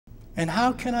And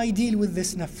how can I deal with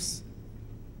this nafs?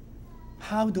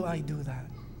 How do I do that?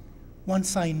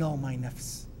 Once I know my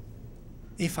nafs.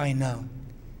 If I know.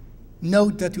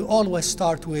 Note that you always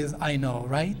start with I know,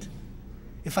 right?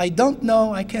 If I don't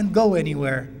know, I can't go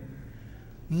anywhere.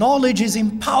 Knowledge is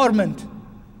empowerment.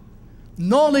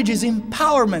 Knowledge is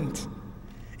empowerment.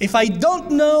 If I don't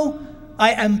know,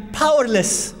 I am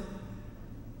powerless.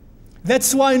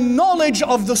 That's why knowledge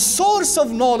of the source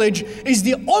of knowledge is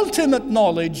the ultimate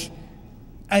knowledge,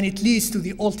 and it leads to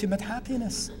the ultimate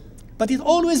happiness. But it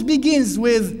always begins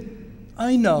with,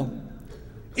 I know.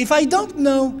 If I don't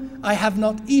know, I have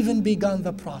not even begun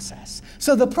the process.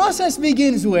 So the process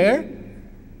begins where?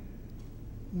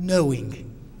 Knowing.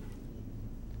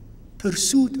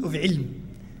 Pursuit of ilm.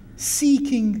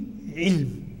 Seeking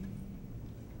ilm.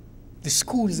 The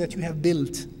schools that you have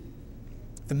built,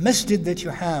 the masjid that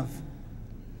you have,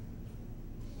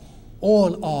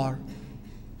 all are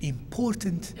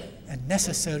important and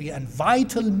necessary and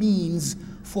vital means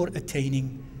for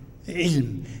attaining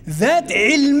ilm. That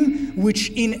ilm which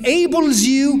enables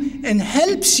you and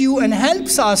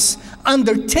helps us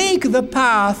undertake the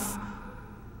path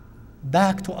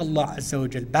back to Allah Azza wa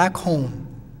Jal, back home.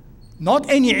 Not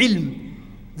any ilm.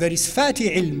 There is fatty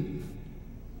ilm.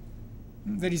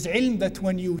 There is ilm that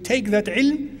when you take that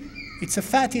ilm, it's a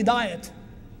fatty diet.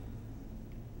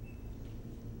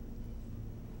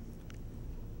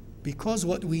 Because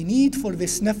what we need for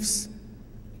this nafs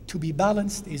to be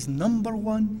balanced is number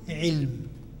one, ilm.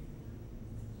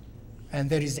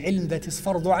 And there is ilm that is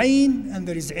fardu ayn, and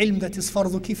there is ilm that is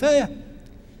fardu kifaya.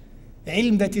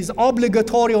 Ilm that is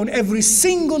obligatory on every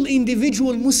single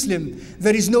individual Muslim.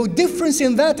 There is no difference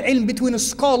in that ilm between a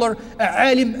scholar, a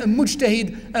alim, a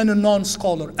mujtahid, and a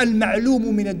non-scholar.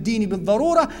 Al-ma'lumu min ad-dini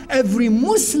bil-darura. Every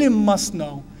Muslim must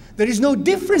know. There is no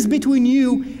difference between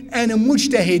you and a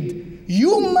mujtahid.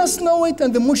 You must know it,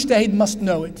 and the mujtahid must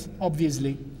know it,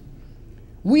 obviously.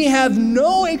 We have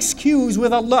no excuse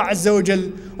with Allah Azza wa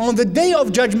Jal on the day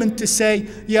of judgment to say,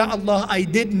 Ya Allah, I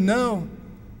didn't know.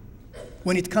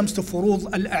 When it comes to furud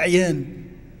al-a'yan.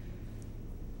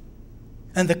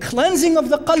 And the cleansing of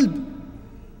the qalb,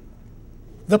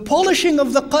 the polishing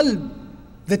of the qalb,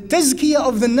 the tazkiyah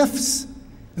of the nafs,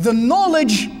 the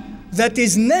knowledge that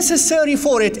is necessary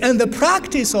for it and the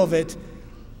practice of it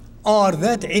are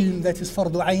that ilm that is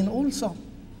fardu ayn also.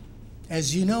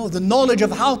 As you know, the knowledge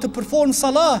of how to perform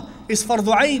salah is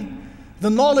fardu ayn. The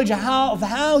knowledge of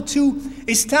how to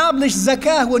establish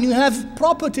zakah when you have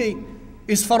property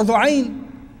is fardu ayn.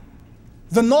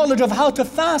 The knowledge of how to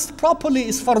fast properly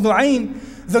is fardu ayn.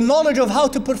 The knowledge of how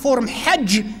to perform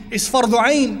hajj is fardu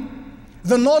ayn.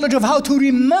 The knowledge of how to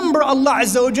remember Allah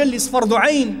Azza wa Jal is fardu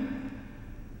ayn.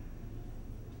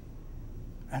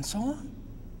 And so on.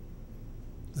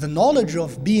 The knowledge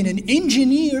of being an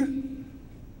engineer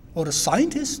or a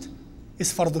scientist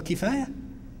is fardu kifaya.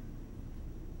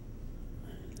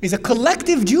 It's a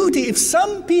collective duty. If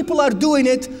some people are doing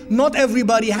it, not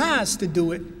everybody has to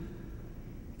do it.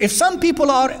 If some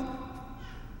people are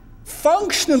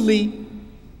functionally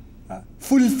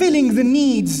fulfilling the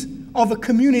needs of a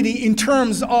community in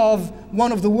terms of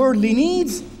one of the worldly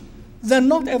needs, then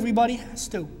not everybody has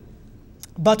to.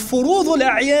 But furudul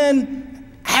a'yan,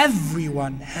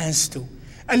 everyone has to.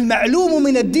 Al-ma'lumu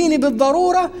min ad-dini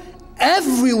bil-darura,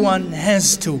 everyone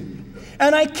has to.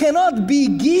 And I cannot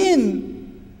begin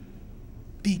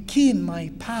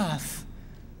my path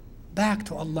back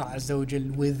to Allah Azza wa Jal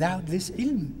without this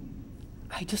ilm.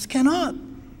 I just cannot.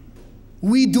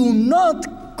 We do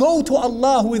not go to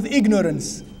Allah with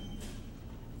ignorance.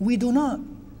 We do not.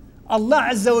 Allah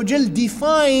Azza wa Jal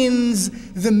defines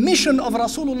the mission of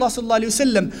Rasulullah sallallahu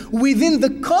alaihi wasallam within the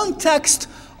context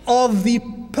of the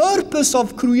purpose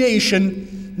of creation,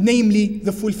 namely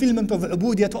the fulfillment of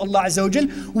ubudiyah to Allah Azza wa Jal.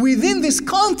 Within this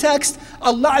context,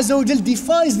 Allah Azza wa Jal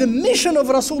defines the mission of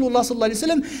Rasulullah sallallahu alaihi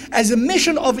wasallam as a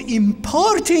mission of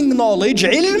imparting knowledge,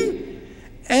 ilm,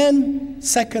 and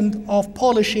second, of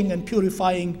polishing and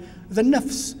purifying the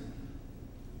nafs.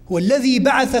 والذي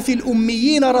بعث في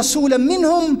الأميين رسولا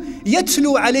منهم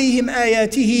يتلو عليهم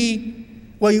آياته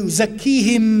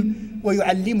ويزكيهم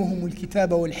ويعلمهم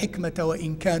الكتاب والحكمة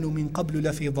وإن كانوا من قبل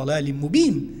لفي ضلال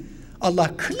مبين. Allah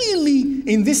clearly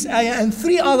in this ayah and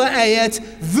three other ayat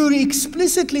very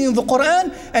explicitly in the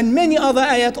Quran and many other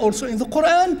ayat also in the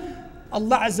Quran,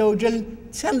 Allah Azza wa Jal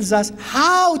tells us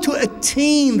how to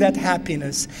attain that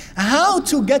happiness, how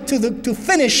to get to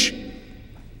finish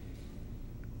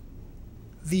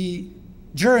the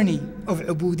journey of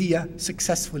ubudiyah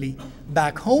successfully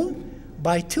back home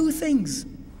by two things.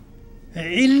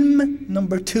 Ilm,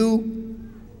 number two,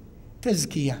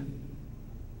 tazkiyah.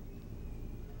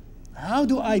 How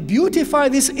do I beautify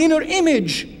this inner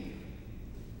image?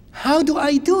 How do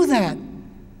I do that?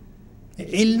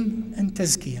 Ilm and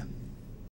tazkiyah.